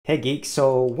Hey Geek,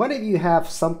 so what if you have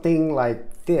something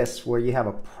like this where you have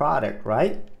a product,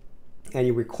 right? And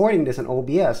you're recording this in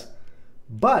OBS,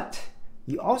 but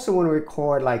you also want to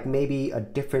record like maybe a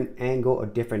different angle, a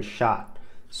different shot.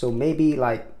 So maybe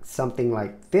like something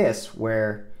like this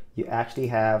where you actually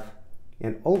have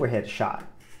an overhead shot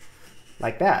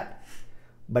like that.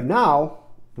 But now,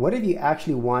 what if you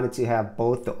actually wanted to have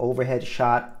both the overhead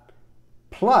shot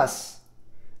plus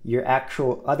your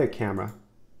actual other camera?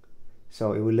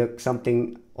 So it would look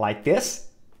something like this.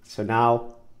 So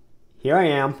now here I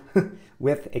am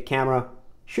with a camera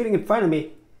shooting in front of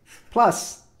me.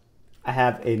 Plus I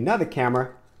have another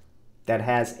camera that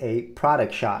has a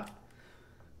product shot.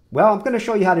 Well, I'm going to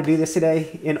show you how to do this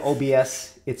today in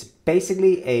OBS. It's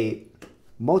basically a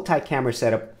multi-camera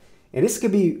setup. And this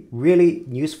could be really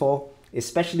useful,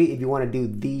 especially if you want to do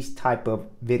these type of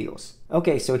videos.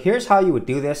 Okay, so here's how you would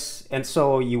do this. And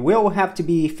so you will have to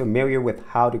be familiar with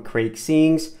how to create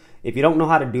scenes. If you don't know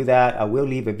how to do that, I will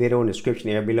leave a video in the description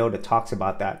area below that talks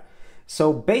about that.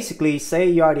 So basically, say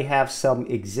you already have some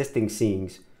existing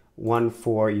scenes, one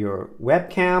for your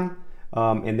webcam,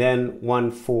 and then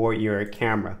one for your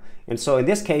camera. And so in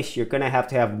this case, you're gonna have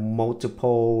to have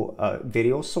multiple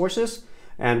video sources.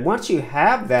 And once you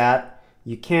have that,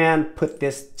 you can put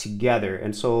this together.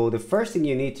 And so the first thing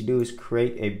you need to do is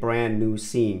create a brand new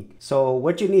scene. So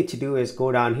what you need to do is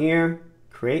go down here,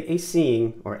 create a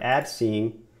scene or add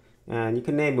scene, and you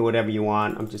can name it whatever you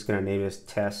want. I'm just gonna name this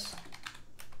test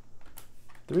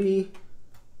 3.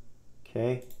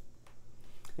 Okay.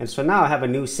 And so now I have a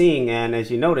new scene, and as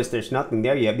you notice, there's nothing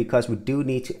there yet because we do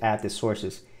need to add the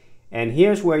sources. And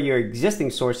here's where your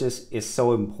existing sources is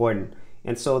so important.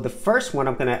 And so the first one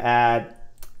I'm gonna add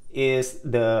is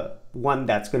the one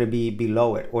that's going to be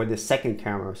below it, or the second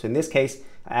camera. So in this case,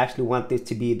 I actually want this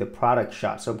to be the product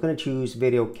shot. So I'm going to choose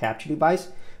video capture device.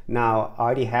 Now I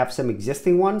already have some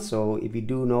existing ones, so if you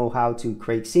do know how to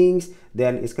create scenes,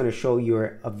 then it's going to show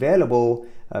your available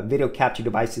video capture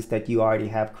devices that you already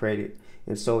have created.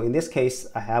 And so in this case,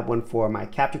 I have one for my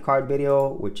capture card video,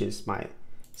 which is my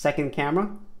second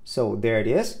camera. So there it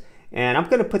is. And I'm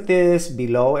going to put this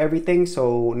below everything.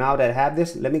 So now that I have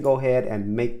this, let me go ahead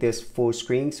and make this full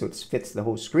screen so it fits the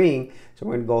whole screen. So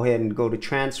we're going to go ahead and go to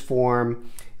transform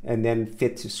and then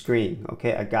fit to screen.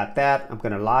 Okay, I got that. I'm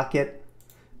going to lock it.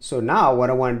 So now what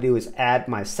I want to do is add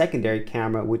my secondary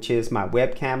camera, which is my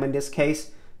webcam in this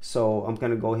case. So I'm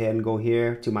going to go ahead and go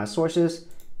here to my sources,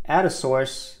 add a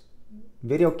source,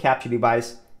 video capture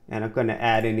device, and I'm going to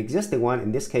add an existing one.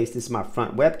 In this case, this is my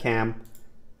front webcam.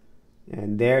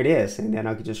 And there it is. And then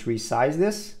I could just resize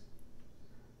this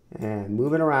and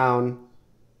move it around,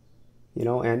 you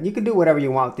know, and you can do whatever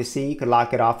you want to see. You can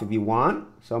lock it off if you want.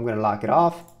 So I'm going to lock it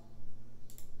off.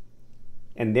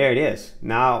 And there it is.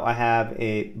 Now I have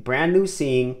a brand new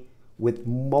scene with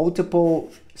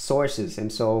multiple sources.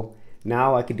 And so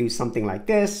now I could do something like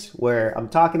this where I'm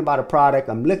talking about a product,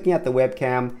 I'm looking at the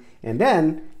webcam, and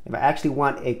then if I actually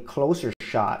want a closer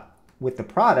shot with the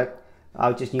product,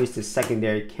 I'll just use the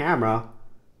secondary camera,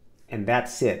 and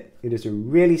that's it. It is a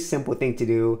really simple thing to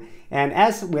do. And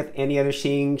as with any other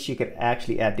scenes, you could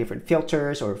actually add different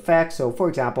filters or effects. So for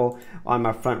example, on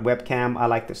my front webcam, I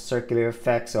like the circular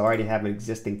effect. So I already have an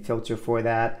existing filter for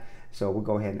that. So we'll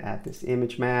go ahead and add this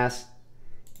image mask.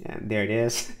 And there it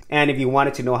is. And if you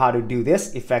wanted to know how to do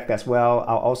this effect as well,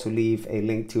 I'll also leave a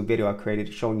link to a video I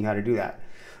created showing you how to do that.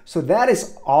 So that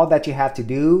is all that you have to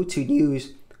do to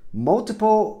use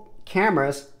multiple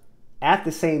cameras at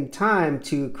the same time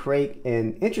to create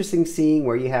an interesting scene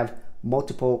where you have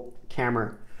multiple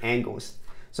camera angles.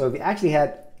 So if you actually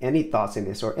had any thoughts in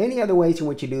this or any other ways in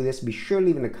which you do this, be sure to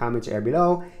leave in the comments area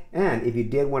below. And if you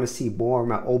did want to see more of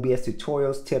my OBS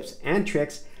tutorials, tips, and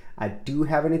tricks, I do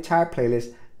have an entire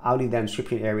playlist. I'll leave that in the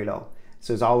description area below.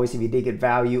 So as always, if you did get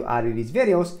value out of these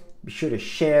videos, be sure to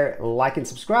share, like, and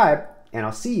subscribe, and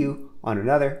I'll see you on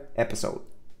another episode.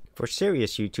 For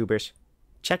serious YouTubers,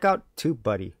 check out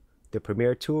TubeBuddy, the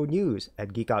premier tool news at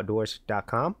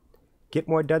geekoutdoors.com. Get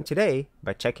more done today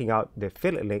by checking out the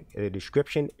affiliate link in the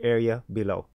description area below.